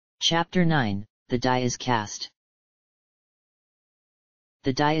Chapter 9, The Die is Cast.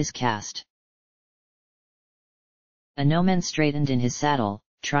 The die is cast. A gnomon straightened in his saddle,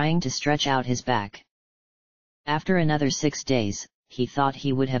 trying to stretch out his back. After another 6 days, he thought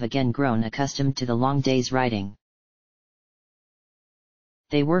he would have again grown accustomed to the long day's riding.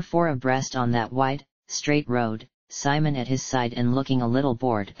 They were 4 abreast on that wide, straight road, Simon at his side and looking a little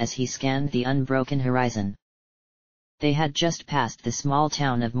bored as he scanned the unbroken horizon. They had just passed the small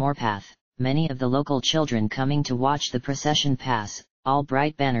town of Morpath, many of the local children coming to watch the procession pass, all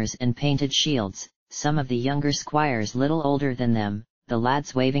bright banners and painted shields, some of the younger squires little older than them, the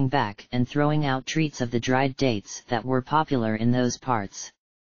lads waving back and throwing out treats of the dried dates that were popular in those parts.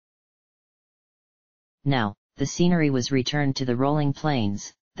 Now, the scenery was returned to the rolling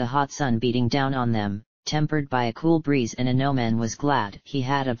plains, the hot sun beating down on them, tempered by a cool breeze, and a gnomon was glad he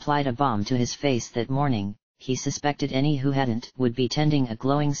had applied a balm to his face that morning. He suspected any who hadn't would be tending a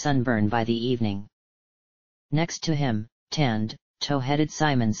glowing sunburn by the evening. Next to him, tanned, tow-headed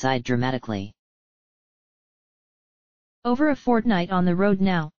Simon sighed dramatically. Over a fortnight on the road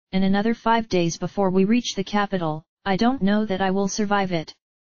now, and another 5 days before we reach the capital. I don't know that I will survive it.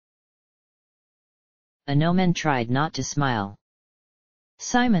 A gnomon tried not to smile.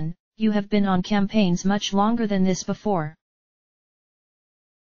 Simon, you have been on campaigns much longer than this before.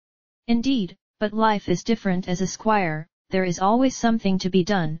 Indeed, but life is different as a squire. There is always something to be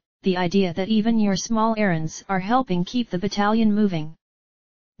done, the idea that even your small errands are helping keep the battalion moving.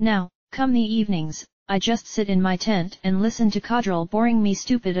 Now, come the evenings, I just sit in my tent and listen to Codrell boring me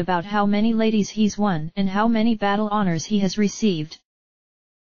stupid about how many ladies he's won and how many battle honors he has received.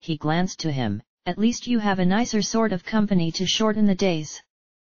 He glanced to him. At least you have a nicer sort of company to shorten the days.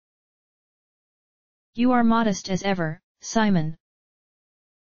 You are modest as ever, Simon.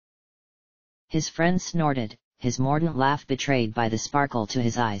 His friend snorted, his mordant laugh betrayed by the sparkle to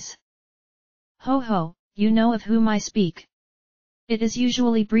his eyes. Ho ho, you know of whom I speak. It is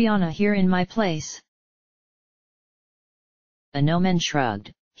usually Brianna here in my place. A gnomon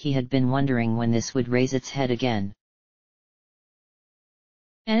shrugged, he had been wondering when this would raise its head again.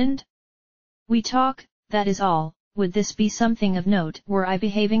 And? We talk, that is all. Would this be something of note were I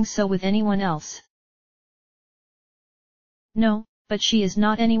behaving so with anyone else? No, but she is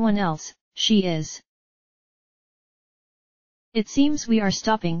not anyone else, she is. It seems we are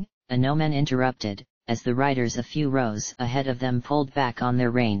stopping, a gnomon interrupted, as the riders a few rows ahead of them pulled back on their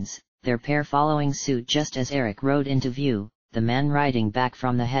reins, their pair following suit just as Eric rode into view, the man riding back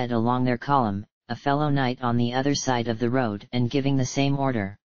from the head along their column, a fellow knight on the other side of the road and giving the same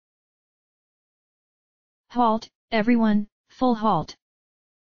order. Halt, everyone, full halt.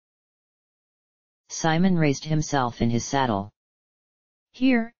 Simon raised himself in his saddle.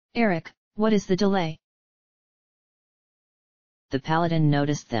 Here, Eric, what is the delay? The paladin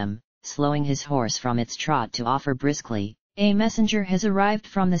noticed them, slowing his horse from its trot to offer briskly, A messenger has arrived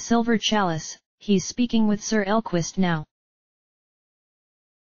from the Silver Chalice, he's speaking with Sir Elquist now.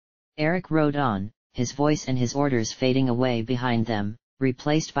 Eric rode on, his voice and his orders fading away behind them,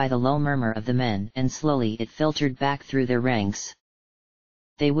 replaced by the low murmur of the men, and slowly it filtered back through their ranks.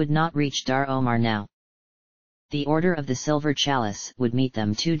 They would not reach Dar Omar now. The Order of the Silver Chalice would meet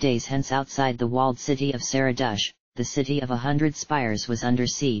them 2 days hence outside the walled city of Saradush. The city of 100 spires was under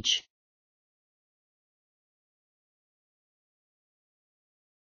siege.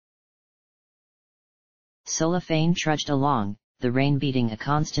 Solafane trudged along, the rain beating a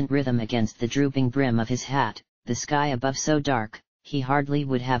constant rhythm against the drooping brim of his hat, the sky above so dark, he hardly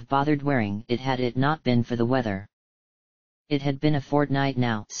would have bothered wearing it had it not been for the weather. It had been a fortnight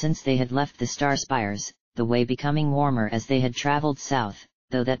now since they had left the Star Spires, the way becoming warmer as they had traveled south,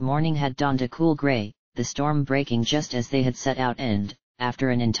 though that morning had dawned a cool grey, the storm breaking just as they had set out, and,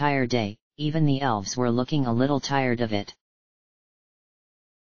 after an entire day, even the elves were looking a little tired of it.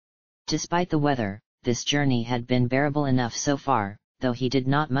 Despite the weather, this journey had been bearable enough so far, though he did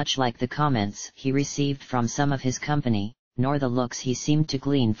not much like the comments he received from some of his company, nor the looks he seemed to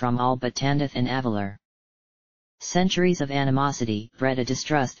glean from all but Tandeth and Avalor. Centuries of animosity bred a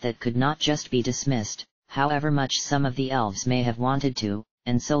distrust that could not just be dismissed, however much some of the elves may have wanted to,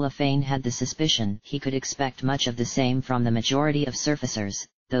 and Solafane had the suspicion he could expect much of the same from the majority of surfacers,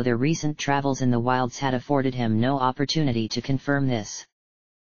 though their recent travels in the wilds had afforded him no opportunity to confirm this.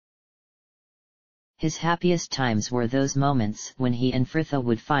 His happiest times were those moments when he and Fritha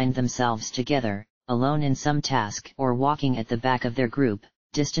would find themselves together, alone in some task or walking at the back of their group,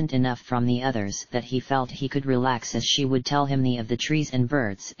 distant enough from the others that he felt he could relax as she would tell him of the trees and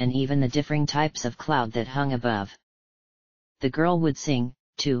birds and even the differing types of cloud that hung above. The girl would sing,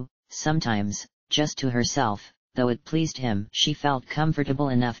 too, sometimes, just to herself, though it pleased him. She felt comfortable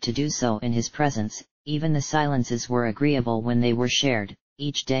enough to do so in his presence. Even the silences were agreeable when they were shared,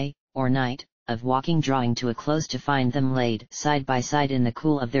 each day, or night, of walking drawing to a close to find them laid side by side in the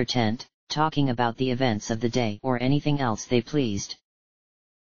cool of their tent, talking about the events of the day or anything else they pleased.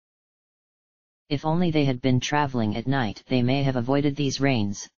 If only they had been traveling at night they may have avoided these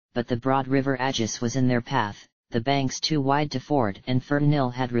rains, but the broad river Aegis was in their path, the banks too wide to ford, and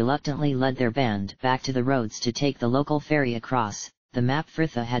Fernil had reluctantly led their band back to the roads to take the local ferry across. The map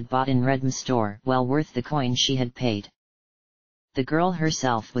Frithha had bought in Redm's store, well worth the coin she had paid. The girl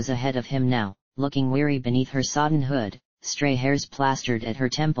herself was ahead of him now, looking weary beneath her sodden hood, stray hairs plastered at her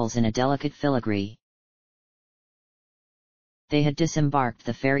temples in a delicate filigree. They had disembarked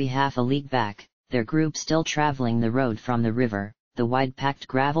the ferry half a league back, their group still traveling the road from the river, the wide packed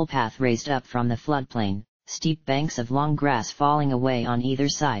gravel path raised up from the floodplain, steep banks of long grass falling away on either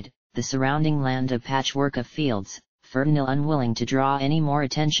side, the surrounding land a patchwork of fields. Fernil unwilling to draw any more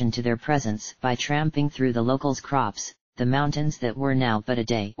attention to their presence by tramping through the locals' crops, the mountains that were now but a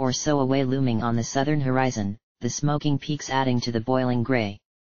day or so away looming on the southern horizon, the smoking peaks adding to the boiling grey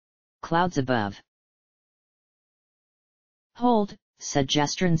clouds above. "Hold," said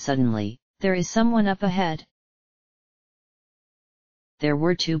Gestrin suddenly, "there is someone up ahead." There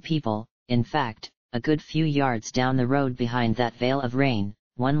were two people, in fact, a good few yards down the road behind that veil of rain,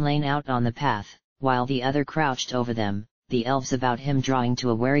 one laying out on the path, while the other crouched over them, the elves about him drawing to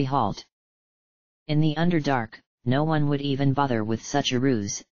a wary halt. In the underdark, no one would even bother with such a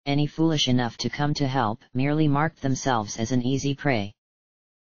ruse. Any foolish enough to come to help merely marked themselves as an easy prey.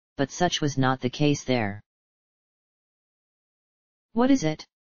 But such was not the case there. "What is it?"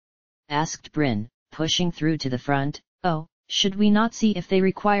 asked Bryn, pushing through to the front. "Oh, should we not see if they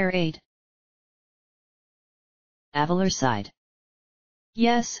require aid?" Avalor sighed.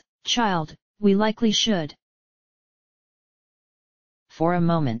 "Yes, child, we likely should." For a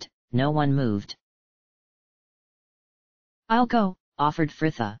moment, no one moved. "I'll go," offered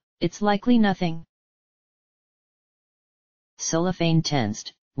Frithha. "It's likely nothing." Solifane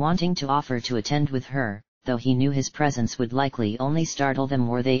tensed, wanting to offer to attend with her, though he knew his presence would likely only startle them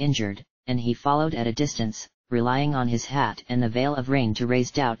were they injured, and he followed at a distance, relying on his hat and the veil of rain to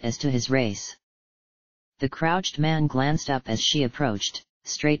raise doubt as to his race. The crouched man glanced up as she approached,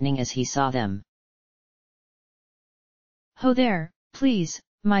 straightening as he saw them. "Ho there, please,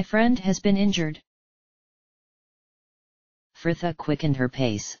 my friend has been injured." Frithha quickened her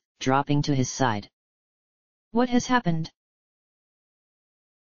pace, dropping to his side. "What has happened?"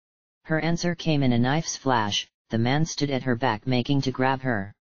 Her answer came in a knife's flash. The man stood at her back making to grab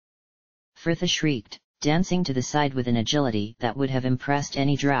her. Frithha shrieked, dancing to the side with an agility that would have impressed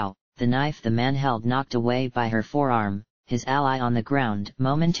any drow, the knife the man held knocked away by her forearm, his ally on the ground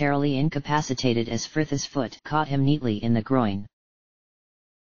momentarily incapacitated as Frithha's foot caught him neatly in the groin.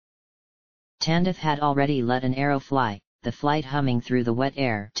 Tandith had already let an arrow fly, the flight humming through the wet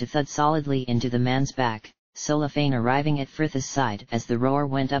air to thud solidly into the man's back, Solifane arriving at Frithha's side as the roar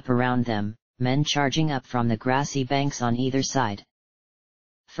went up around them, men charging up from the grassy banks on either side.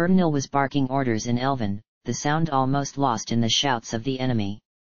 Fernil was barking orders in Elven, the sound almost lost in the shouts of the enemy.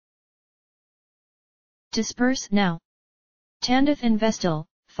 "Disperse now! Tandith and Vestal,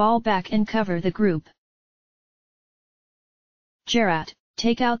 fall back and cover the group. Gerrat,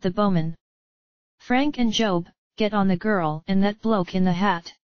 take out the bowman. Frank and Job, get on the girl and that bloke in the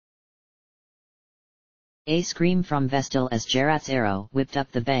hat." A scream from Vestal as Gerrat's arrow whipped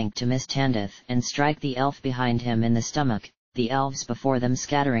up the bank to miss Tandith and strike the elf behind him in the stomach, the elves before them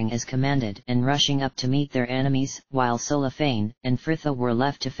scattering as commanded and rushing up to meet their enemies, while Solifane and Frithha were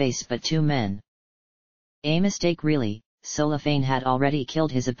left to face but two men. A mistake really. Solifane had already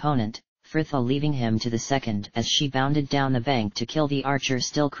killed his opponent, Frithha leaving him to the second as she bounded down the bank to kill the archer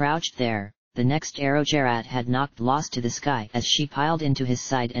still crouched there. The next arrow Gerrat had knocked lost to the sky as she piled into his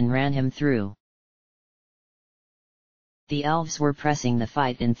side and ran him through. The elves were pressing the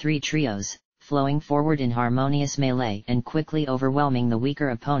fight in three trios, flowing forward in harmonious melee and quickly overwhelming the weaker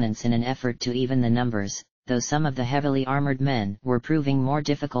opponents in an effort to even the numbers, though some of the heavily armored men were proving more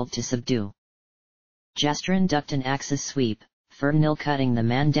difficult to subdue. Gestrin ducked an axe's sweep, Fernil cutting the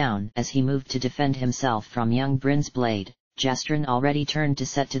man down as he moved to defend himself from young Bryn's blade. Gestrin already turned to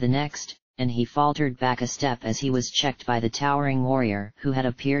set to the next, and he faltered back a step as he was checked by the towering warrior who had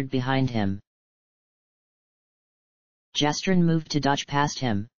appeared behind him. Gestrin moved to dodge past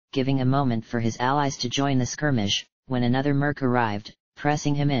him, giving a moment for his allies to join the skirmish, when another merc arrived,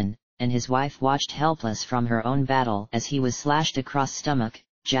 pressing him in, and his wife watched helpless from her own battle as he was slashed across stomach.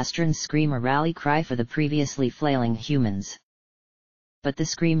 Gestrin's scream a rally cry for the previously flailing humans. But the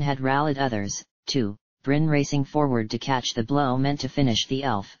scream had rallied others, too, Bryn racing forward to catch the blow meant to finish the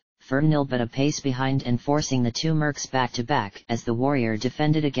elf, Fernil but a pace behind and forcing the two mercs back to back as the warrior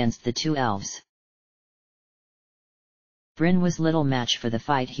defended against the two elves. Bryn was little match for the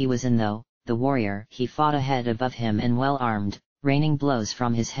fight he was in though, the warrior he fought ahead above him and well armed, raining blows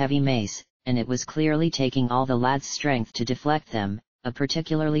from his heavy mace, and it was clearly taking all the lad's strength to deflect them, a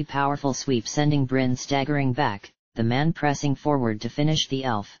particularly powerful sweep sending Bryn staggering back, the man pressing forward to finish the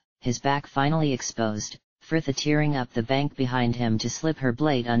elf, his back finally exposed, Frithha tearing up the bank behind him to slip her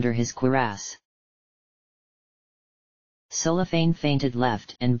blade under his cuirass. Solafane feinted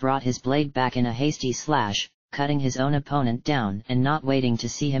left and brought his blade back in a hasty slash, cutting his own opponent down and not waiting to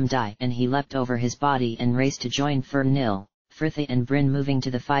see him die, and he leapt over his body and raced to join Fernil, Frithha and Bryn moving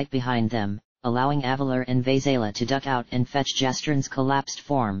to the fight behind them, allowing Avalur and Vaisala to duck out and fetch Jestran's collapsed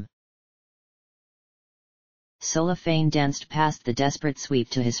form. Solafane danced past the desperate sweep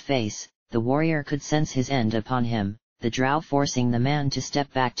to his face. The warrior could sense his end upon him, the drow forcing the man to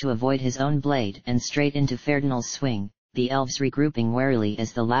step back to avoid his own blade and straight into Ferdinand's swing, the elves regrouping warily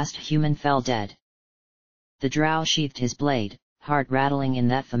as the last human fell dead. The drow sheathed his blade, heart rattling in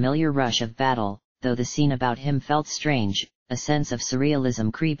that familiar rush of battle, though the scene about him felt strange, a sense of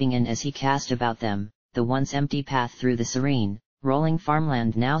surrealism creeping in as he cast about them, the once empty path through the serene, rolling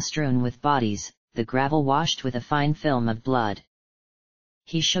farmland now strewn with bodies, the gravel washed with a fine film of blood.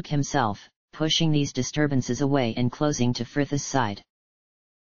 He shook himself, pushing these disturbances away and closing to Frithha's side.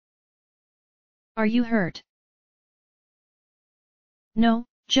 "Are you hurt?" "No,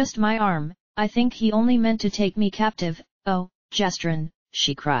 just my arm, I think he only meant to take me captive." "Oh, Jestran,"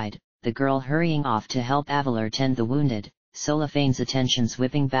 she cried, the girl hurrying off to help Avalur tend the wounded, Solafane's attentions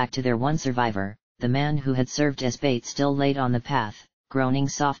whipping back to their one survivor, the man who had served as bait still laid on the path, groaning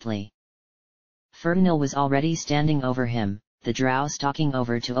softly. Fernil was already standing over him, the drow stalking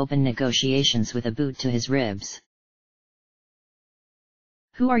over to open negotiations with a boot to his ribs.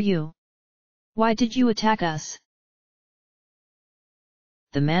 "Who are you? Why did you attack us?"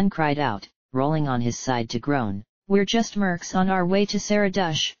 The man cried out, rolling on his side to groan. "We're just mercs on our way to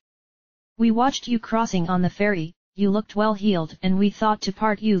Saradush. We watched you crossing on the ferry, you looked well healed and we thought to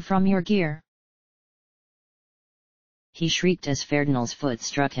part you from your gear." He shrieked as Ferdinand's foot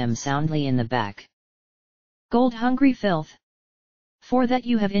struck him soundly in the back. "Gold-hungry filth! For that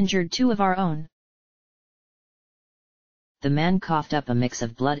you have injured two of our own." The man coughed up a mix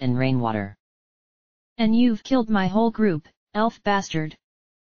of blood and rainwater. "And you've killed my whole group, elf bastard.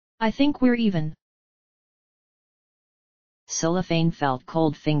 I think we're even." Solafane felt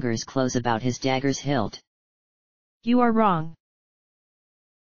cold fingers close about his dagger's hilt. "You are wrong.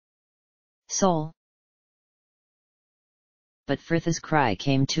 Sol." But Frithha's cry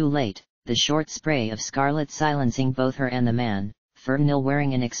came too late, the short spray of scarlet silencing both her and the man, Fernil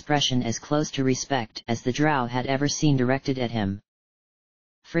wearing an expression as close to respect as the drow had ever seen directed at him.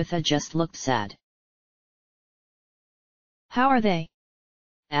 Frithha just looked sad. "How are they?"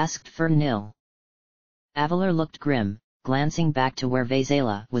 asked Fernil. Avalur looked grim, glancing back to where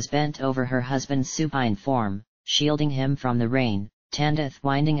Vaisala was bent over her husband's supine form, shielding him from the rain, Tandeth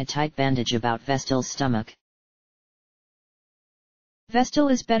winding a tight bandage about Vestal's stomach. "Vestal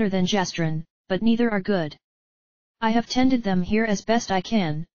is better than Jestran, but neither are good. I have tended them here as best I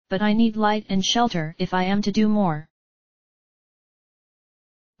can, but I need light and shelter if I am to do more."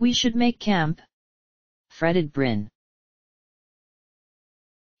 "We should make camp," fretted Bryn.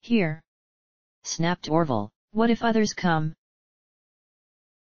 "Here," snapped Orville. "What if others come?"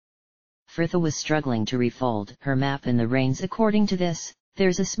 Frithha was struggling to refold her map in the reins. "According to this,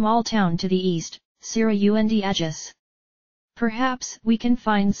 there's a small town to the east, Sira-und-Agis. Perhaps we can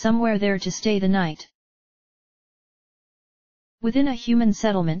find somewhere there to stay the night." "Within a human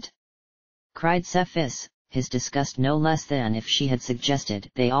settlement?" cried Cephis, his disgust no less than if she had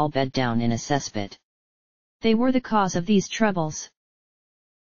suggested they all bed down in a cesspit. "They were the cause of these troubles."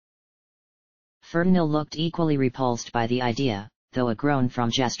 Fernil looked equally repulsed by the idea, though a groan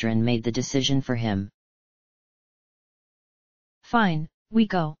from Jestran made the decision for him. "Fine, we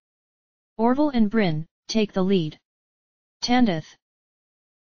go. Orville and Bryn, take the lead. Tandeth."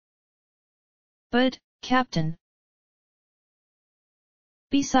 "But, Captain."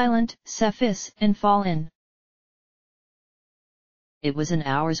 "Be silent, Cephis, and fall in." It was an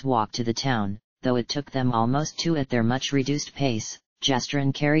hour's walk to the town, though it took them almost two at their much reduced pace,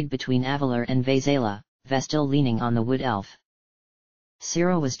 Jestran carried between Avalur and Vaisala, Vestal leaning on the wood elf.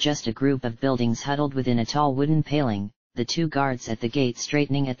 Sira was just a group of buildings huddled within a tall wooden paling, the two guards at the gate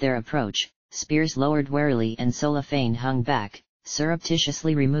straightening at their approach, spears lowered warily, and Solafane hung back,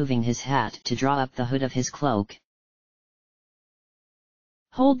 surreptitiously removing his hat to draw up the hood of his cloak.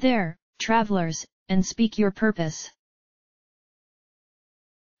 "Hold there, travelers, and speak your purpose."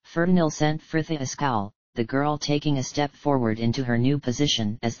 Ferdinand sent Fritha a scowl, the girl taking a step forward into her new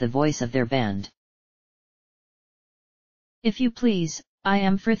position as the voice of their band. "If you please, I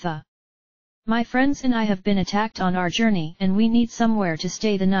am Fritha. My friends and I have been attacked on our journey and we need somewhere to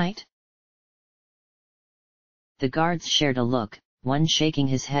stay the night." The guards shared a look, one shaking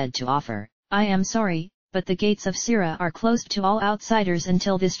his head to offer, "I am sorry, but the gates of Sira are closed to all outsiders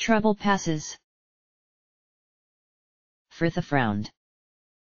until this trouble passes." Fritha frowned.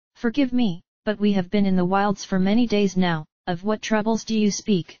 "Forgive me, but we have been in the wilds for many days now, of what troubles do you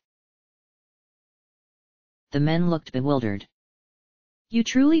speak?" The men looked bewildered. "You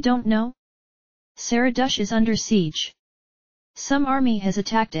truly don't know? Saradush is under siege. Some army has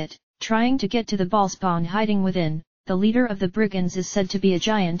attacked it, trying to get to the Ballspawn hiding within. The leader of the brigands is said to be a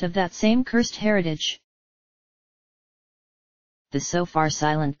giant of that same cursed heritage." The so far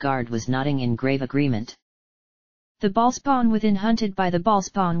silent guard was nodding in grave agreement. "The Ballspawn within hunted by the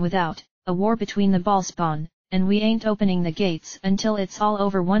Ballspawn without, a war between the Ballspawn, and we ain't opening the gates until it's all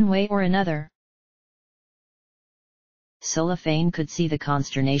over one way or another." Solafane could see the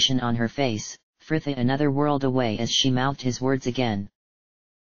consternation on her face, Fritha another world away as she mouthed his words again.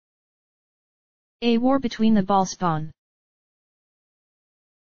 "A war between the Ballspawn."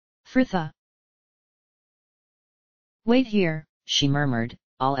 "Fritha. Wait here," she murmured,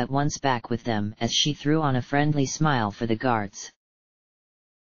 all at once back with them as she threw on a friendly smile for the guards.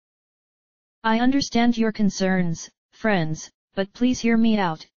 "I understand your concerns, friends, but please hear me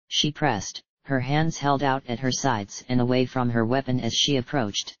out," she pressed, her hands held out at her sides and away from her weapon as she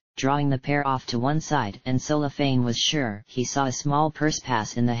approached, drawing the pair off to one side, and Solafane was sure he saw a small purse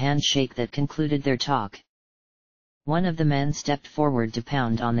pass in the handshake that concluded their talk. One of the men stepped forward to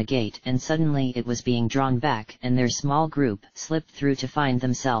pound on the gate and suddenly it was being drawn back and their small group slipped through to find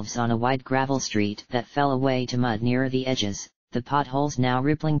themselves on a wide gravel street that fell away to mud nearer the edges, the potholes now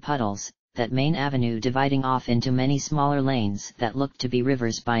rippling puddles, that main avenue dividing off into many smaller lanes that looked to be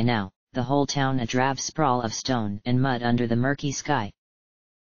rivers by now, the whole town a drab sprawl of stone and mud under the murky sky.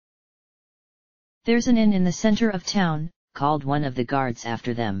 "There's an inn in the center of town," called one of the guards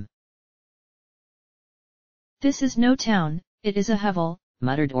after them. "This is no town, it is a hovel,"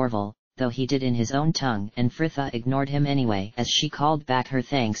 muttered Orville, though he did in his own tongue, and Fritha ignored him anyway as she called back her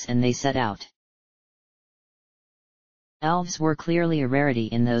thanks and they set out. Elves were clearly a rarity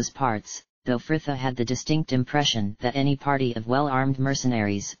in those parts, though Fritha had the distinct impression that any party of well-armed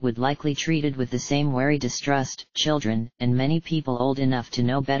mercenaries would likely treated with the same wary distrust, children, and many people old enough to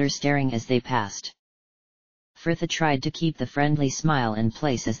know better staring as they passed. Fritha tried to keep the friendly smile in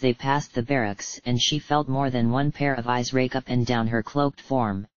place as they passed the barracks, and she felt more than one pair of eyes rake up and down her cloaked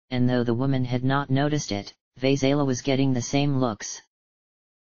form, and though the woman had not noticed it, Vezela was getting the same looks.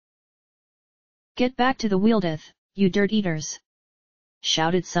 "Get back to the Wieldeth, you dirt-eaters!"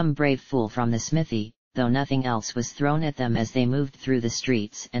 shouted some brave fool from the smithy, though nothing else was thrown at them as they moved through the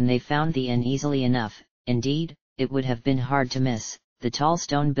streets and they found the inn easily enough. Indeed, it would have been hard to miss, the tall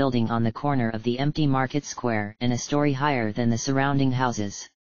stone building on the corner of the empty market square and a story higher than the surrounding houses.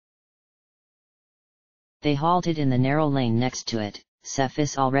 They halted in the narrow lane next to it,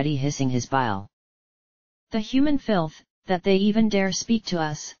 Cephas already hissing his bile. "The human filth, that they even dare speak to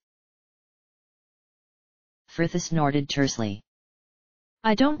us!" Fritha snorted tersely.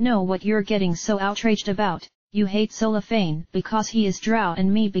 "I don't know what you're getting so outraged about, you hate Solafane because he is drow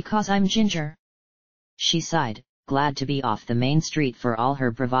and me because I'm ginger." She sighed, glad to be off the main street for all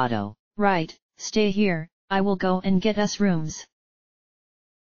her bravado. "Right, stay here, I will go and get us rooms."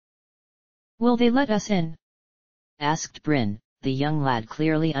 "Will they let us in?" asked Bryn, the young lad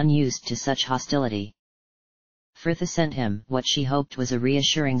clearly unused to such hostility. Fritha sent him what she hoped was a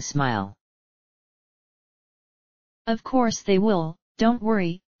reassuring smile. "Of course they will, don't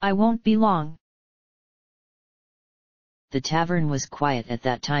worry, I won't be long." The tavern was quiet at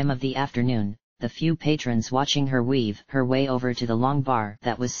that time of the afternoon, the few patrons watching her weave her way over to the long bar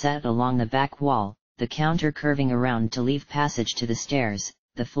that was set along the back wall, the counter curving around to leave passage to the stairs,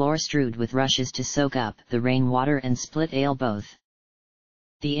 the floor strewed with rushes to soak up the rainwater and split ale both.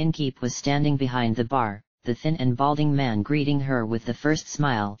 The innkeep was standing behind the bar, the thin and balding man greeting her with the first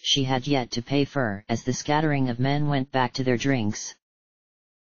smile she had yet to pay for as the scattering of men went back to their drinks.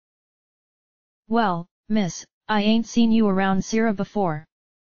 "Well, miss, I ain't seen you around Sira before.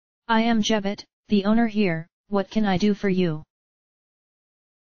 I am Jebet, the owner here, what can I do for you?"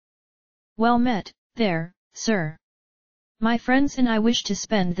 "Well met, there, sir. My friends and I wish to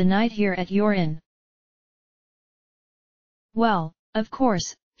spend the night here at your inn." "Well, of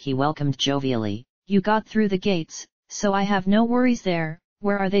course," he welcomed jovially, "you got through the gates, so I have no worries there,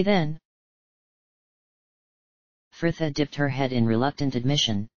 where are they then?" Frithha dipped her head in reluctant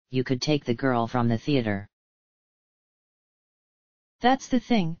admission, you could take the girl from the theatre. That's the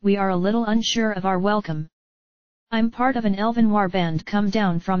thing, we are a little unsure of our welcome. I'm part of an elven war band come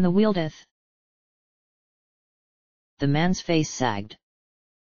down from the Wealdith. The man's face sagged.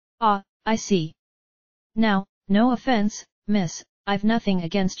 Ah, I see. Now, no offense, miss, I've nothing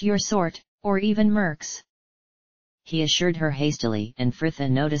against your sort, or even mercs. He assured her hastily, and Frithha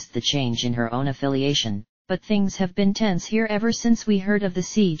noticed the change in her own affiliation. But things have been tense here ever since we heard of the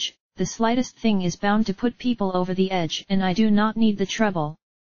siege, the slightest thing is bound to put people over the edge and I do not need the trouble.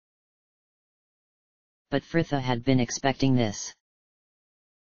 But Frithha had been expecting this.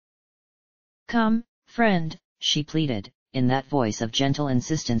 Come, friend, she pleaded, in that voice of gentle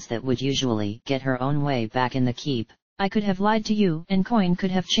insistence that would usually get her own way back in the keep. I could have lied to you and coin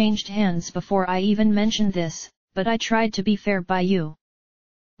could have changed hands before I even mentioned this, but I tried to be fair by you.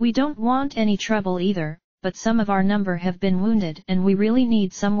 We don't want any trouble either. But some of our number have been wounded and we really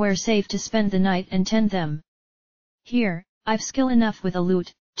need somewhere safe to spend the night and tend them. Here, I've skill enough with a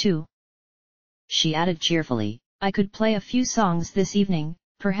lute, too. She added cheerfully, I could play a few songs this evening,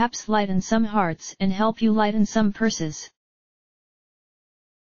 perhaps lighten some hearts and help you lighten some purses.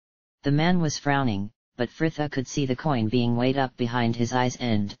 The man was frowning, but Frithha could see the coin being weighed up behind his eyes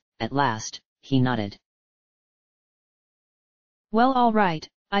and, at last, he nodded. Well, all right.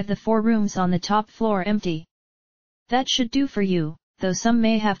 I've the 4 rooms on the top floor empty. That should do for you, though some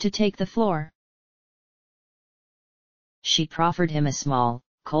may have to take the floor. She proffered him a small,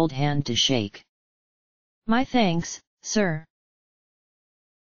 cold hand to shake. My thanks, sir.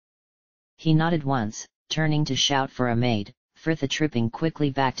 He nodded once, turning to shout for a maid, Frithha tripping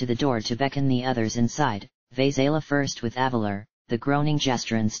quickly back to the door to beckon the others inside, Vaisala first with Avalur, the groaning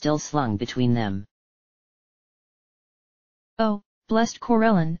Gestrin still slung between them. Oh, blessed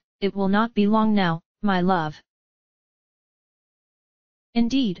Corellin, it will not be long now, my love.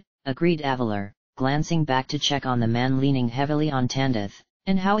 Indeed, agreed Avalur, glancing back to check on the man leaning heavily on Tandith.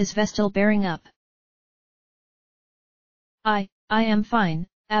 And how is Vestal bearing up? I am fine,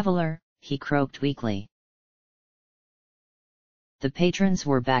 Avalur, he croaked weakly. The patrons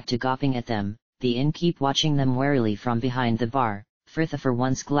were back to gawping at them, the innkeep watching them warily from behind the bar. Frithha for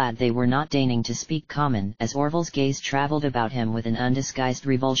once glad they were not deigning to speak common as Orville's gaze travelled about him with an undisguised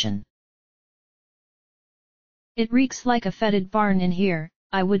revulsion. It reeks like a fetid barn in here,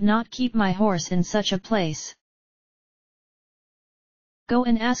 I would not keep my horse in such a place. Go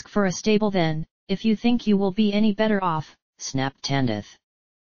and ask for a stable then, if you think you will be any better off, snapped Tandith.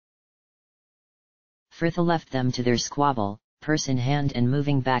 Frithha left them to their squabble, purse in hand and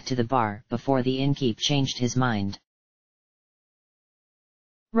moving back to the bar before the innkeep changed his mind.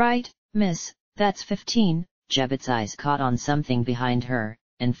 Right, miss, that's 15, Jebet's eyes caught on something behind her,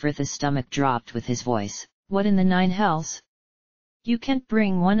 and Frith's stomach dropped with his voice. What in the 9 hells? You can't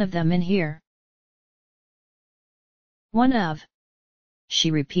bring one of them in here. One of?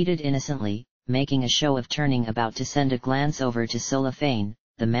 She repeated innocently, making a show of turning about to send a glance over to Solafane,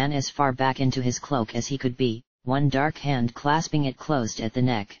 the man as far back into his cloak as he could be, one dark hand clasping it closed at the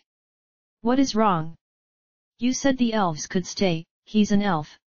neck. What is wrong? You said the elves could stay, he's an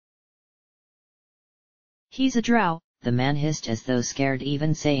elf. He's a drow, the man hissed as though scared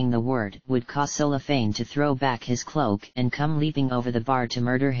even saying the word would cause Solafane to throw back his cloak and come leaping over the bar to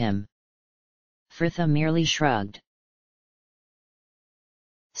murder him. Frithha merely shrugged.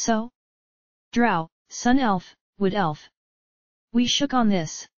 So? Drow, sun elf, wood elf. We shook on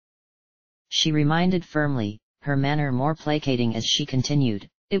this. She reminded firmly, her manner more placating as she continued.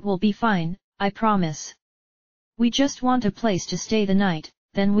 It will be fine, I promise. We just want a place to stay the night,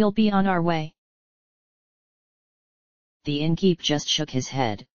 then we'll be on our way. The innkeep just shook his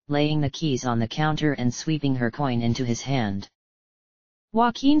head, laying the keys on the counter and sweeping her coin into his hand.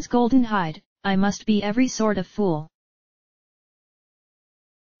 Joaquin's golden hide, I must be every sort of fool.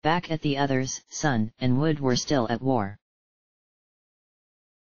 Back at the others, Sun and Wood were still at war.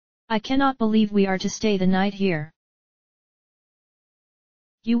 I cannot believe we are to stay the night here.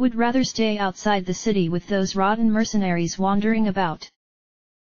 You would rather stay outside the city with those rotten mercenaries wandering about.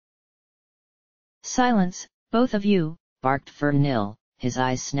 Silence, both of you, barked Fernil, his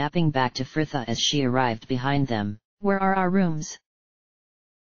eyes snapping back to Frithha as she arrived behind them. Where are our rooms?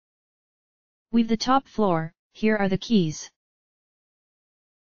 We've the top floor, here are the keys.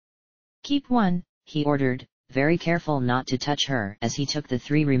 Keep one, he ordered, very careful not to touch her as he took the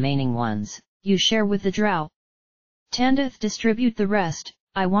 3 remaining ones. You share with the drow. Tandith distribute the rest,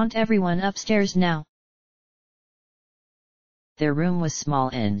 I want everyone upstairs now. Their room was small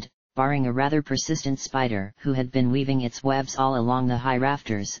and, barring a rather persistent spider who had been weaving its webs all along the high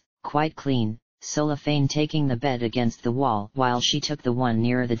rafters, quite clean, Cellophane taking the bed against the wall while she took the one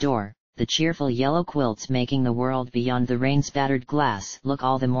nearer the door, the cheerful yellow quilts making the world beyond the rain-spattered glass look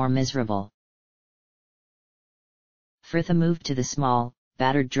all the more miserable. Fritha moved to the small,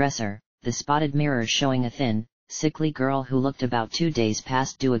 battered dresser, the spotted mirror showing a thin, sickly girl who looked about 2 days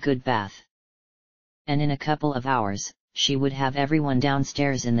past due a good bath. And in a couple of hours, she would have everyone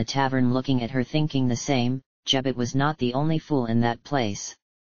downstairs in the tavern looking at her thinking the same. Jebbet was not the only fool in that place.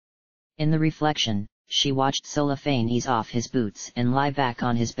 In the reflection, she watched Cellophane ease off his boots and lie back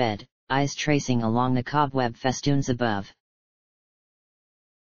on his bed, eyes tracing along the cobweb festoons above.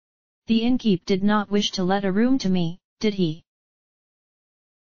 The innkeep did not wish to let a room to me, did he?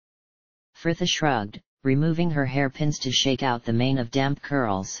 Fritha shrugged, removing her hairpins to shake out the mane of damp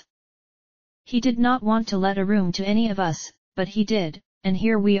curls. He did not want to let a room to any of us, but he did, and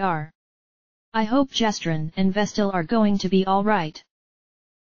here we are. I hope Jestren and Vestil are going to be all right.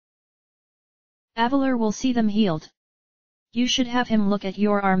 Avalur will see them healed. You should have him look at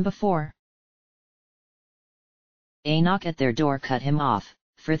your arm before. A knock at their door cut him off,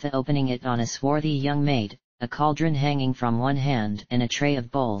 Fritha opening it on a swarthy young maid, a cauldron hanging from one hand and a tray of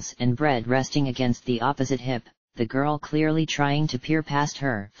bowls and bread resting against the opposite hip, the girl clearly trying to peer past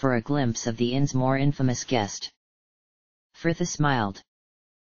her for a glimpse of the inn's more infamous guest. Fritha smiled.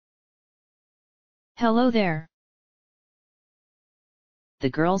 Hello there. The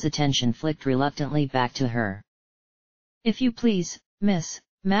girl's attention flicked reluctantly back to her. If you please, miss,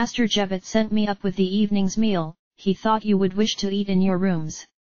 Master Jebbet sent me up with the evening's meal, he thought you would wish to eat in your rooms.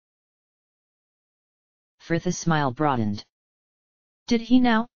 Fritha's smile broadened. Did he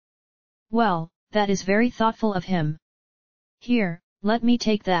now? Well, that is very thoughtful of him. Here, let me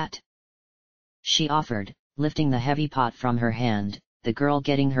take that. She offered, lifting the heavy pot from her hand, the girl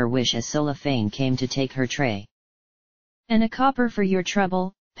getting her wish as Cellophane came to take her tray. And a copper for your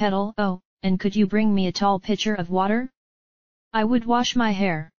trouble, Petal. Oh, and could you bring me a tall pitcher of water? I would wash my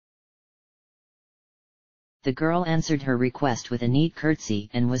hair. The girl answered her request with a neat curtsy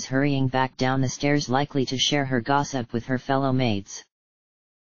and was hurrying back down the stairs likely to share her gossip with her fellow maids.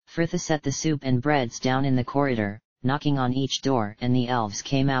 Fritha set the soup and breads down in the corridor, knocking on each door, and the elves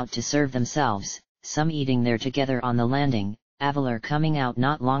came out to serve themselves, some eating there together on the landing, Avalur coming out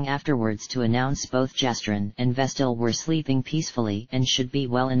not long afterwards to announce both Jestren and Vestil were sleeping peacefully and should be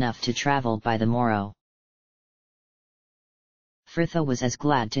well enough to travel by the morrow. Fritha was as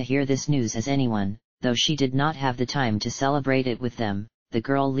glad to hear this news as anyone, though she did not have the time to celebrate it with them, the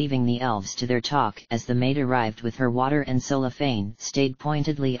girl leaving the elves to their talk as the maid arrived with her water, and Cellophane stayed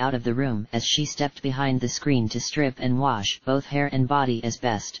pointedly out of the room as she stepped behind the screen to strip and wash both hair and body as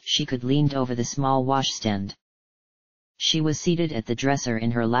best she could, leaned over the small washstand. She was seated at the dresser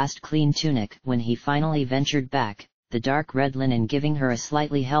in her last clean tunic when he finally ventured back, the dark red linen giving her a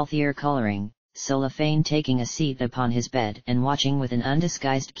slightly healthier coloring, Cellophane taking a seat upon his bed and watching with an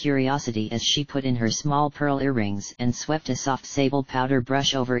undisguised curiosity as she put in her small pearl earrings and swept a soft sable powder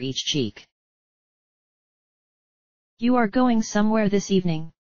brush over each cheek. You are going somewhere this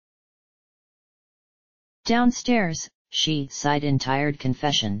evening? Downstairs, she sighed in tired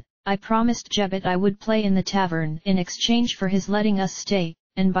confession. I promised Jebbet I would play in the tavern in exchange for his letting us stay,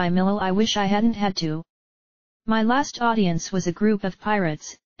 and by Milo I wish I hadn't had to. My last audience was a group of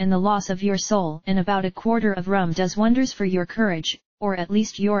pirates, and the loss of your soul and about a quarter of rum does wonders for your courage, or at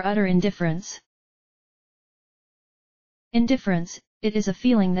least your utter indifference. Indifference, it is a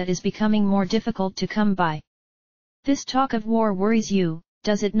feeling that is becoming more difficult to come by. This talk of war worries you,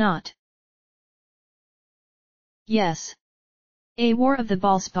 does it not? Yes. A war of the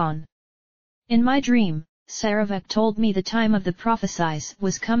Ballspawn. In my dream, Saravek told me the time of the prophecies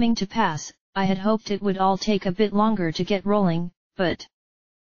was coming to pass. I had hoped it would all take a bit longer to get rolling, but...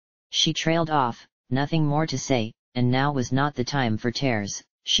 She trailed off, nothing more to say, and now was not the time for tears,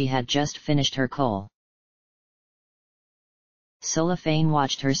 she had just finished her coal. Cellophane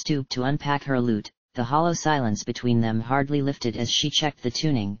watched her stoop to unpack her lute, the hollow silence between them hardly lifted as she checked the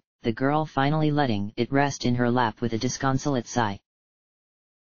tuning, the girl finally letting it rest in her lap with a disconsolate sigh.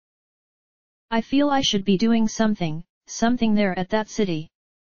 I feel I should be doing something there at that city.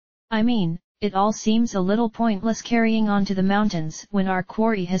 I mean, it all seems a little pointless carrying on to the mountains when our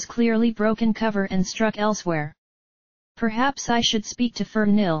quarry has clearly broken cover and struck elsewhere. Perhaps I should speak to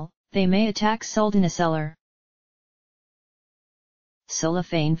Fernil, they may attack Suldanisseller.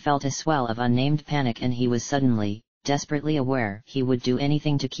 Cellophane felt a swell of unnamed panic, and he was suddenly, desperately aware he would do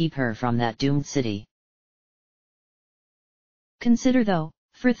anything to keep her from that doomed city. Consider though,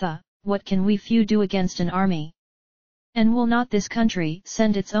 Fritha, what can we few do against an army? And will not this country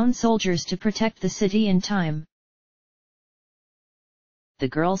send its own soldiers to protect the city in time? The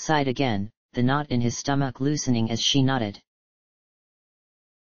girl sighed again, the knot in his stomach loosening as she nodded.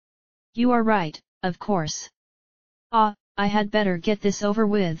 You are right, of course. Ah, I had better get this over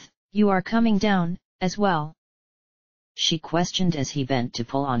with. You are coming down, as well? She questioned as he bent to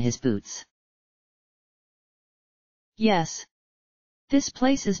pull on his boots. Yes. This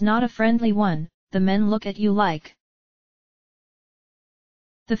place is not a friendly one, the men look at you like.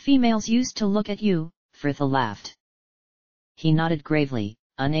 The females used to look at you, Fritha laughed. He nodded gravely,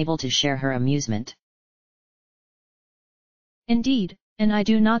 unable to share her amusement. Indeed, and I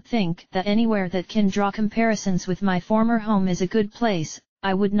do not think that anywhere that can draw comparisons with my former home is a good place.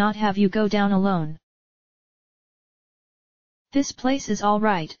 I would not have you go down alone. This place is all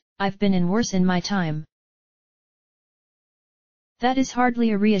right, I've been in worse in my time. That is hardly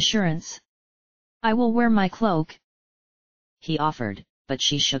a reassurance. I will wear my cloak, he offered, but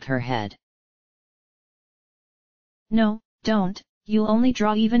she shook her head. No, don't, you'll only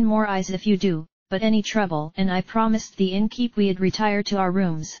draw even more eyes if you do, but any trouble and I promised the innkeep we'd retire to our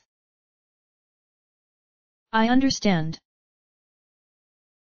rooms. I understand.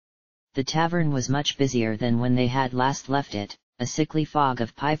 The tavern was much busier than when they had last left it, a sickly fog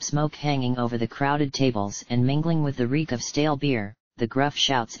of pipe smoke hanging over the crowded tables and mingling with the reek of stale beer, the gruff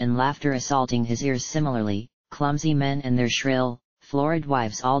shouts and laughter assaulting his ears similarly, clumsy men and their shrill, florid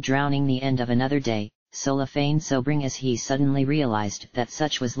wives all drowning the end of another day, Solifane sobering as he suddenly realized that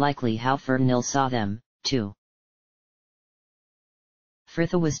such was likely how Fernil saw them, too.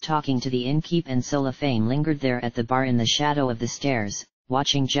 Fritha was talking to the innkeep and Solifane lingered there at the bar in the shadow of the stairs,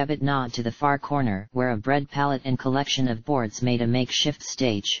 watching Jebbet nod to the far corner where a bread pallet and collection of boards made a makeshift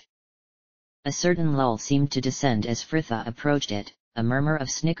stage. A certain lull seemed to descend as Fritha approached it, a murmur of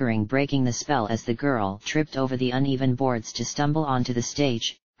snickering breaking the spell as the girl tripped over the uneven boards to stumble onto the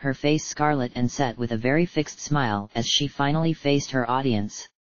stage, her face scarlet and set with a very fixed smile as she finally faced her audience.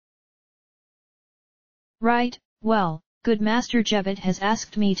 Right, well, good Master Jebbet has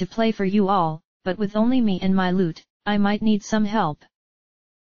asked me to play for you all, but with only me and my lute, I might need some help.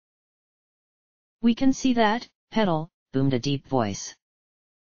 We can see that, Petal, boomed a deep voice.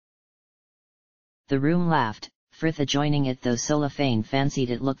 The room laughed, Fritha joining it though Solifane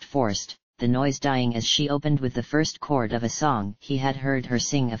fancied it looked forced, the noise dying as she opened with the first chord of a song he had heard her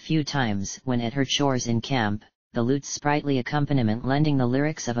sing a few times when at her chores in camp, the lute's sprightly accompaniment lending the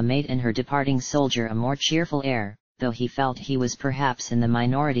lyrics of a mate and her departing soldier a more cheerful air, though he felt he was perhaps in the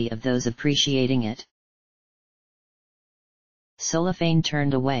minority of those appreciating it. Solifane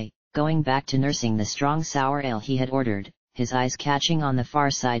turned away, going back to nursing the strong sour ale he had ordered, his eyes catching on the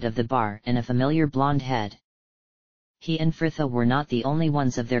far side of the bar and a familiar blonde head. He and Fritha were not the only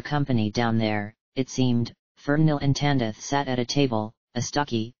ones of their company down there, it seemed. Fernil and Tandeth sat at a table, a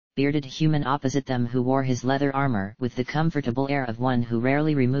stocky, bearded human opposite them who wore his leather armor with the comfortable air of one who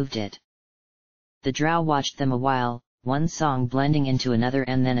rarely removed it. The drow watched them a while, one song blending into another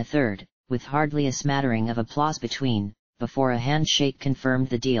and then a third, with hardly a smattering of applause between, before a handshake confirmed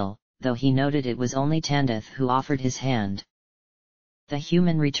the deal, though he noted it was only Tandeth who offered his hand. The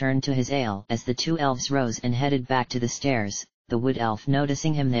human returned to his ale as the two elves rose and headed back to the stairs, the wood elf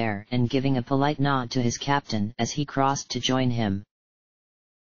noticing him there and giving a polite nod to his captain as he crossed to join him.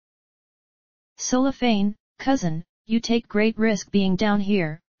 Solifane, cousin, you take great risk being down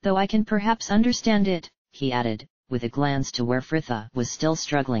here, though I can perhaps understand it, he added, with a glance to where Fritha was still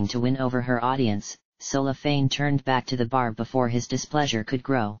struggling to win over her audience. Solifane turned back to the bar before his displeasure could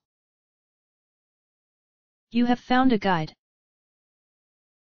grow. You have found a guide.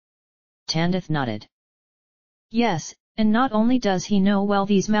 Tandeth nodded. Yes, and not only does he know well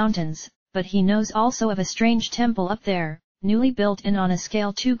these mountains, but he knows also of a strange temple up there, newly built and on a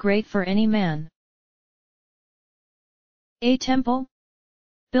scale too great for any man. A temple?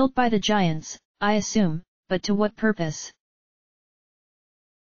 Built by the giants, I assume, but to what purpose?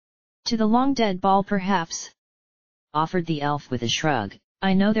 To the long-dead Baal perhaps? Offered the elf with a shrug.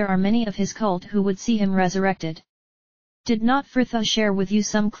 I know there are many of his cult who would see him resurrected. Did not Fritha share with you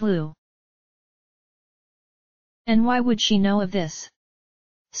some clue? And why would she know of this?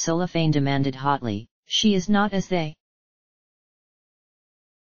 Solifane demanded hotly, she is not as they.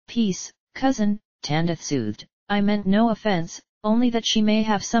 Peace, cousin, Tandeth soothed. I meant no offense, only that she may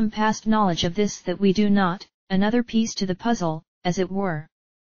have some past knowledge of this that we do not, another piece to the puzzle, as it were.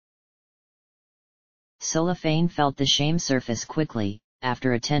 Solifane felt the shame surface quickly.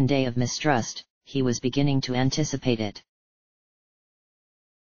 After a 10-day of mistrust, he was beginning to anticipate it.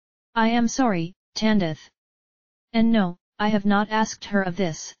 I am sorry, Tandeth. And no, I have not asked her of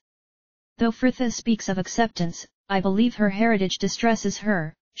this. Though Fritha speaks of acceptance, I believe her heritage distresses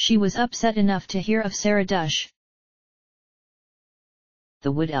her. She was upset enough to hear of Saradush.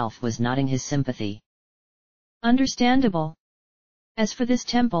 The wood elf was nodding his sympathy. Understandable. As for this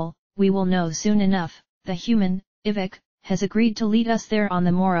temple, we will know soon enough. The human, Ivik, has agreed to lead us there on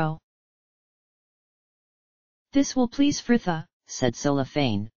the morrow. This will please Fritha, said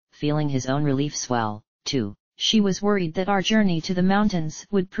Solifane, feeling his own relief swell, too. She was worried that our journey to the mountains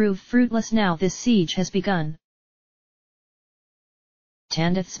would prove fruitless now this siege has begun.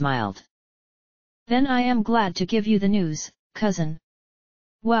 Tandith smiled. Then I am glad to give you the news, cousin.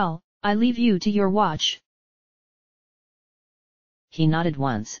 Well, I leave you to your watch. He nodded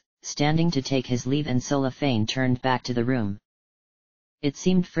once, standing to take his leave, and Solifane turned back to the room. It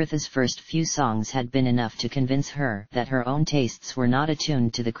seemed Fritha's first few songs had been enough to convince her that her own tastes were not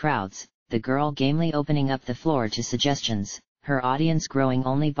attuned to the crowd's, the girl gamely opening up the floor to suggestions, her audience growing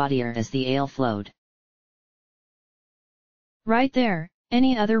only bawdier as the ale flowed. Right there,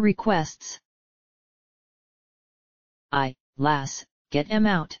 any other requests? Aye, lass, get 'em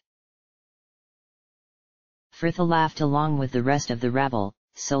out. Fritha laughed along with the rest of the rabble.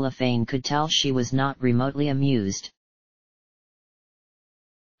 Solifane could tell she was not remotely amused.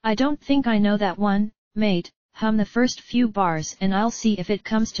 I don't think I know that one, mate. Hum the first few bars and I'll see if it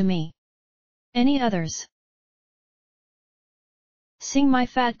comes to me. Any others? Sing my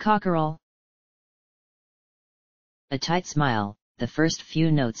fat cockerel. A tight smile, the first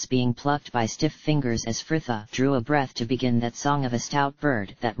few notes being plucked by stiff fingers as Fritha drew a breath to begin that song of a stout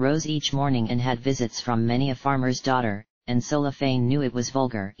bird that rose each morning and had visits from many a farmer's daughter, and Solifane knew it was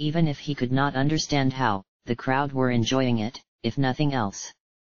vulgar even if he could not understand how. The crowd were enjoying it, if nothing else.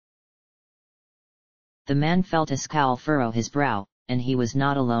 The man felt a scowl furrow his brow, and he was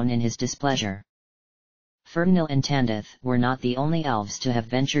not alone in his displeasure. Fernil and Tandith were not the only elves to have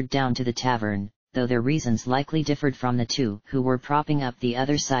ventured down to the tavern, though their reasons likely differed from the two who were propping up the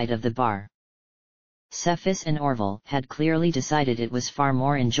other side of the bar. Cephas and Orville had clearly decided it was far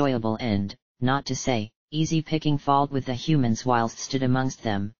more enjoyable and, not to say, easy picking fault with the humans whilst stood amongst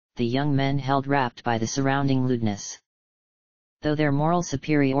them, the young men held rapt by the surrounding lewdness. Though their moral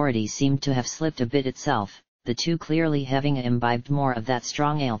superiority seemed to have slipped a bit itself, the two clearly having imbibed more of that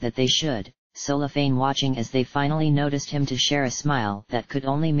strong ale that they should, Solifane watching as they finally noticed him to share a smile that could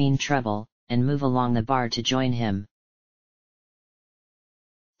only mean trouble, and move along the bar to join him.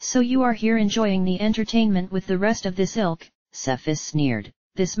 So you are here enjoying the entertainment with the rest of this ilk, Cephas sneered.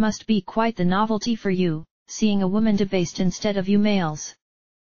 This must be quite the novelty for you, seeing a woman debased instead of you males.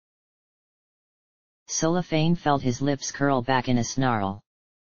 Solifane felt his lips curl back in a snarl.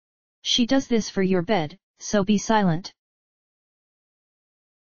 She does this for your bed, so be silent.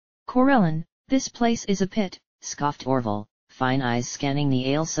 Corellin, this place is a pit, scoffed Orville, fine eyes scanning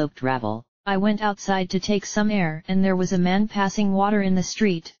the ale-soaked rabble. I went outside to take some air and there was a man passing water in the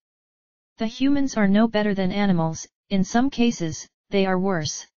street. The humans are no better than animals, in some cases, they are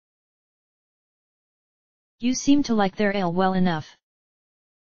worse. You seem to like their ale well enough.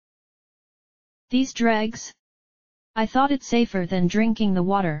 These dregs? I thought it safer than drinking the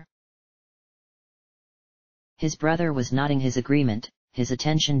water. His brother was nodding his agreement, his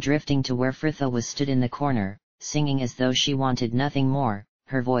attention drifting to where Fritha was stood in the corner, singing as though she wanted nothing more,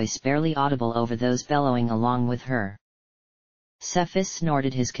 her voice barely audible over those bellowing along with her. Cephas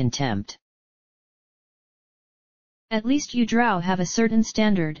snorted his contempt. At least you drow have a certain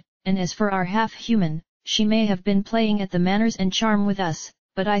standard, and as for our half-human, she may have been playing at the manners and charm with us,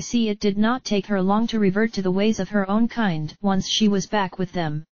 but I see it did not take her long to revert to the ways of her own kind once she was back with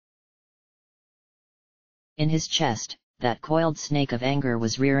them. In his chest, that coiled snake of anger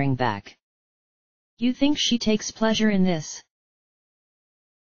was rearing back. You think she takes pleasure in this?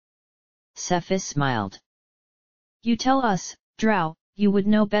 Cephas smiled. You tell us, drow, you would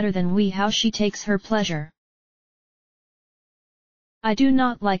know better than we how she takes her pleasure. I do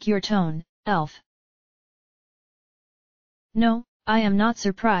not like your tone, elf. No, I am not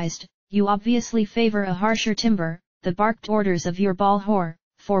surprised, you obviously favor a harsher timbre, the barked orders of your ball whore,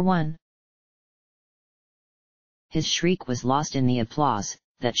 for one. His shriek was lost in the applause,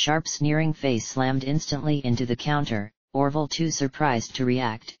 that sharp sneering face slammed instantly into the counter, Orville too surprised to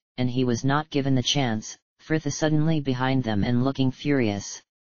react, and he was not given the chance, Fritha suddenly behind them and looking furious.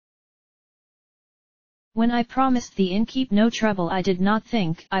 When I promised the innkeep no trouble I did not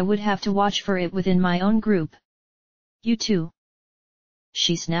think I would have to watch for it within my own group. You too.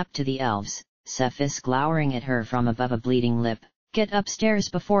 She snapped to the elves, Cephas glowering at her from above a bleeding lip. Get upstairs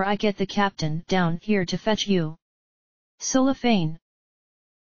before I get the captain down here to fetch you. Solifane.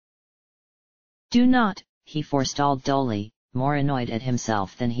 Do not, he forestalled dully, more annoyed at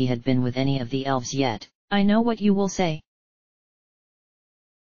himself than he had been with any of the elves yet. I know what you will say.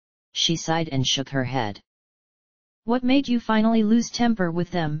 She sighed and shook her head. What made you finally lose temper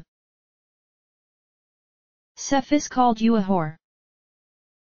with them? Cephas called you a whore.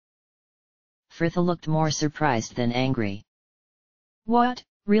 Fritha looked more surprised than angry. What,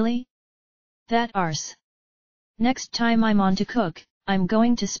 really? That arse. Next time I'm on to cook, I'm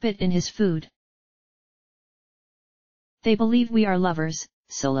going to spit in his food. They believe we are lovers,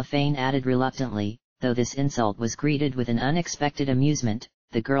 Cellophane added reluctantly, though this insult was greeted with an unexpected amusement,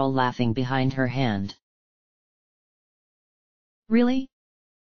 the girl laughing behind her hand. Really?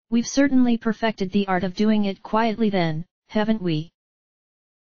 We've certainly perfected the art of doing it quietly then, haven't we?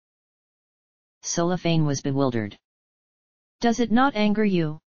 Cellophane was bewildered. Does it not anger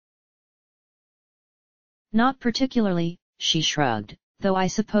you? Not particularly, she shrugged, though I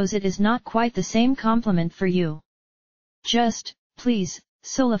suppose it is not quite the same compliment for you. Just, please,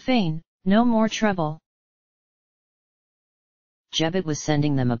 Cellophane, no more trouble. Jebbet was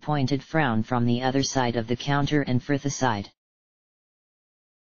sending them a pointed frown from the other side of the counter and Fritha sighed.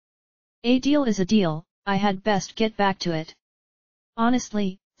 A deal is a deal, I had best get back to it.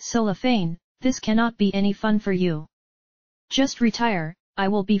 Honestly, Cellophane, this cannot be any fun for you. Just retire, I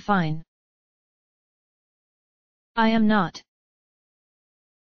will be fine. I am not.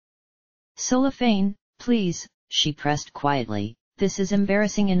 Cellophane, please, she pressed quietly, this is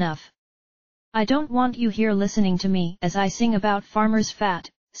embarrassing enough. I don't want you here listening to me as I sing about farmers' fat,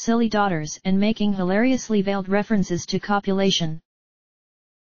 silly daughters and making hilariously veiled references to copulation.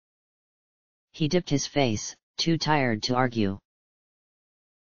 He dipped his face, too tired to argue.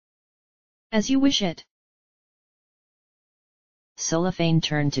 As you wish it. Cellophane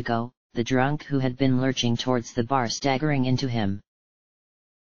turned to go, the drunk who had been lurching towards the bar staggering into him.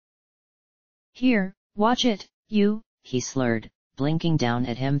 Here, watch it, you, he slurred, blinking down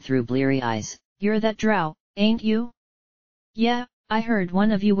at him through bleary eyes. You're that drow, ain't you? Yeah, I heard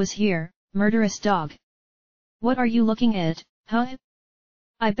one of you was here, murderous dog. What are you looking at, huh?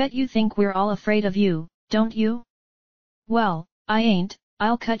 I bet you think we're all afraid of you, don't you? Well, I ain't,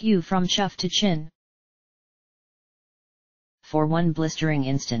 I'll cut you from chuff to chin. For one blistering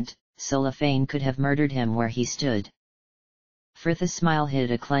instant, Cellophane could have murdered him where he stood. Fritha's smile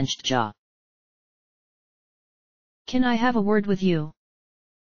hid a clenched jaw. Can I have a word with you?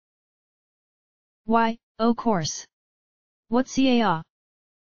 Why, o' course. What's ya?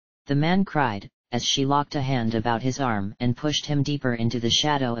 The man cried, as she locked a hand about his arm and pushed him deeper into the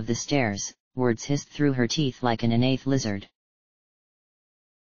shadow of the stairs, words hissed through her teeth like an innate lizard.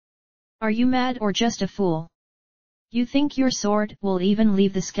 Are you mad or just a fool? You think your sword will even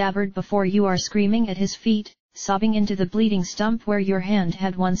leave the scabbard before you are screaming at his feet, sobbing into the bleeding stump where your hand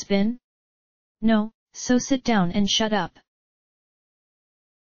had once been? No, so sit down and shut up.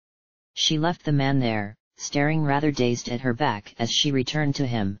 She left the man there, staring rather dazed at her back as she returned to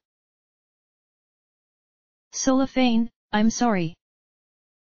him. Cellophane, I'm sorry.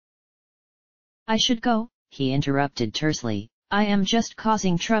 I should go, he interrupted tersely. I am just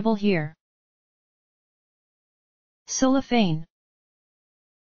causing trouble here. Cellophane.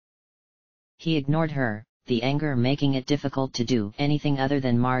 He ignored her, the anger making it difficult to do anything other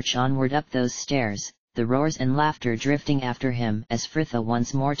than march onward up those stairs, the roars and laughter drifting after him as Fritha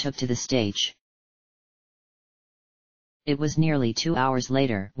once more took to the stage. It was nearly 2 hours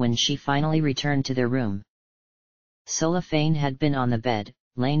later when she finally returned to their room. Cellophane had been on the bed,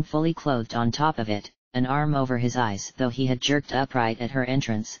 lain fully clothed on top of it, an arm over his eyes though he had jerked upright at her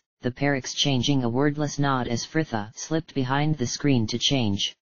entrance, the pair exchanging a wordless nod as Fritha slipped behind the screen to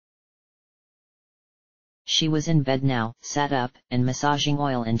change. She was in bed now, sat up and massaging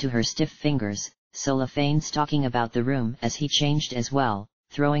oil into her stiff fingers, Cellophane stalking about the room as he changed as well,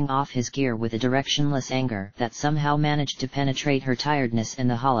 throwing off his gear with a directionless anger that somehow managed to penetrate her tiredness and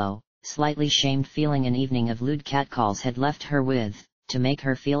the hollow, slightly shamed feeling an evening of lewd catcalls had left her with, to make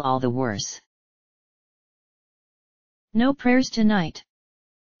her feel all the worse. No prayers tonight,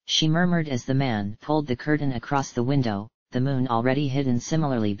 she murmured as the man pulled the curtain across the window, the moon already hidden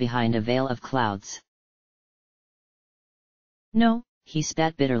similarly behind a veil of clouds. No, he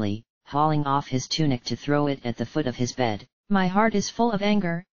spat bitterly, hauling off his tunic to throw it at the foot of his bed. My heart is full of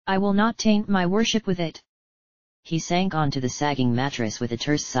anger, I will not taint my worship with it. He sank onto the sagging mattress with a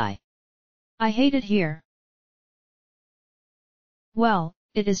terse sigh. I hate it here. Well,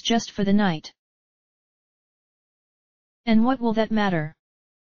 it is just for the night. And what will that matter?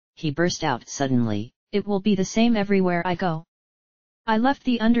 He burst out suddenly. It will be the same everywhere I go. I left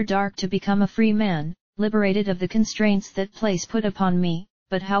the Underdark to become a free man, liberated of the constraints that place put upon me,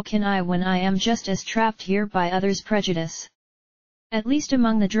 but how can I when I am just as trapped here by others' prejudice? At least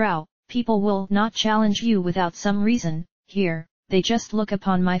among the drow, people will not challenge you without some reason, here, they just look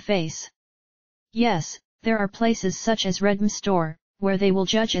upon my face. Yes, There are places such as Redm Store, where they will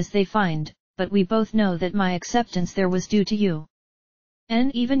judge as they find, but we both know that my acceptance there was due to you.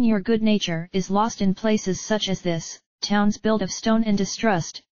 And even your good nature is lost in places such as this, towns built of stone and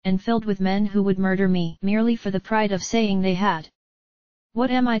distrust, and filled with men who would murder me merely for the pride of saying they had. What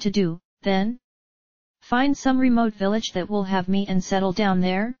am I to do, then? Find some remote village that will have me and settle down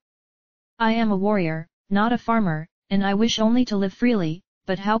there? I am a warrior, not a farmer, and I wish only to live freely,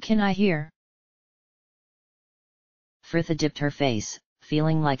 but how can I here? Fritha dipped her face,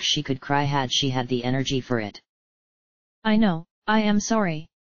 feeling like she could cry had she had the energy for it. I know, I am sorry.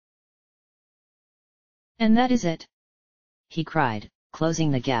 And that is it. He cried,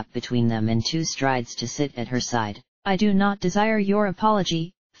 closing the gap between them in 2 strides to sit at her side. I do not desire your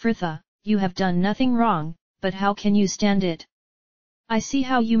apology, Fritha, you have done nothing wrong, but how can you stand it? I see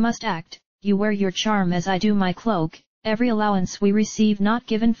how you must act, you wear your charm as I do my cloak, every allowance we receive not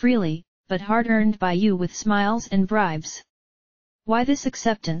given freely, but hard-earned by you with smiles and bribes. Why this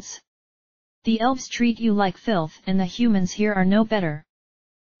acceptance? The elves treat you like filth and the humans here are no better.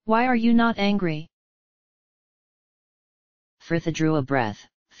 Why are you not angry? Fritha drew a breath,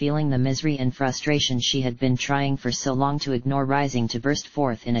 feeling the misery and frustration she had been trying for so long to ignore rising to burst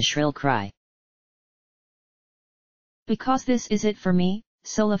forth in a shrill cry. Because this is it for me,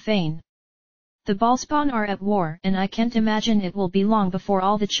 Solafane. The Ballspawn are at war and I can't imagine it will be long before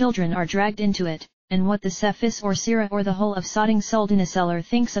all the children are dragged into it, and what the Cephas or Sira or the whole of Sodding Soldaniseller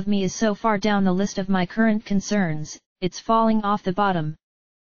thinks of me is so far down the list of my current concerns, it's falling off the bottom.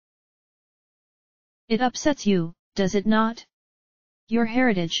 It upsets you, does it not? Your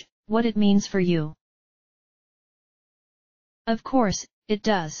heritage, what it means for you. Of course, it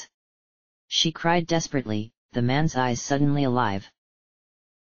does. She cried desperately, the man's eyes suddenly alive.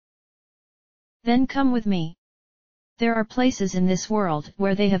 Then come with me. There are places in this world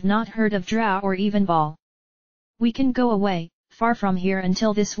where they have not heard of Drow or even Ball. We can go away, far from here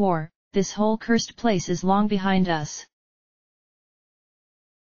until this war, this whole cursed place is long behind us.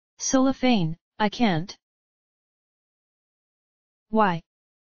 Solafane, I can't. Why?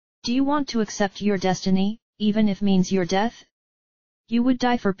 Do you want to accept your destiny, even if means your death? You would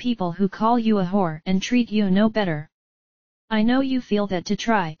die for people who call you a whore and treat you no better. I know you feel that to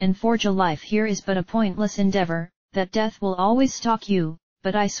try and forge a life here is but a pointless endeavor, that death will always stalk you,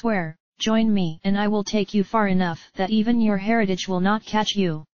 but I swear, join me and I will take you far enough that even your heritage will not catch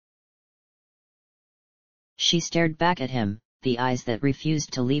you. She stared back at him, the eyes that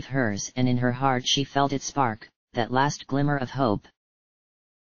refused to leave hers, and in her heart she felt it spark, that last glimmer of hope.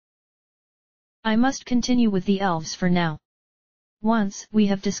 I must continue with the elves for now. Once we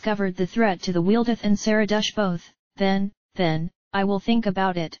have discovered the threat to the Wieldeth and Saradush both, then, I will think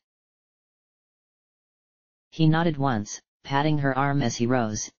about it. He nodded once, patting her arm as he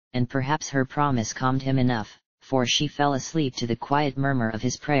rose, and perhaps her promise calmed him enough, for she fell asleep to the quiet murmur of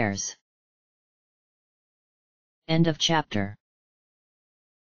his prayers. End of chapter.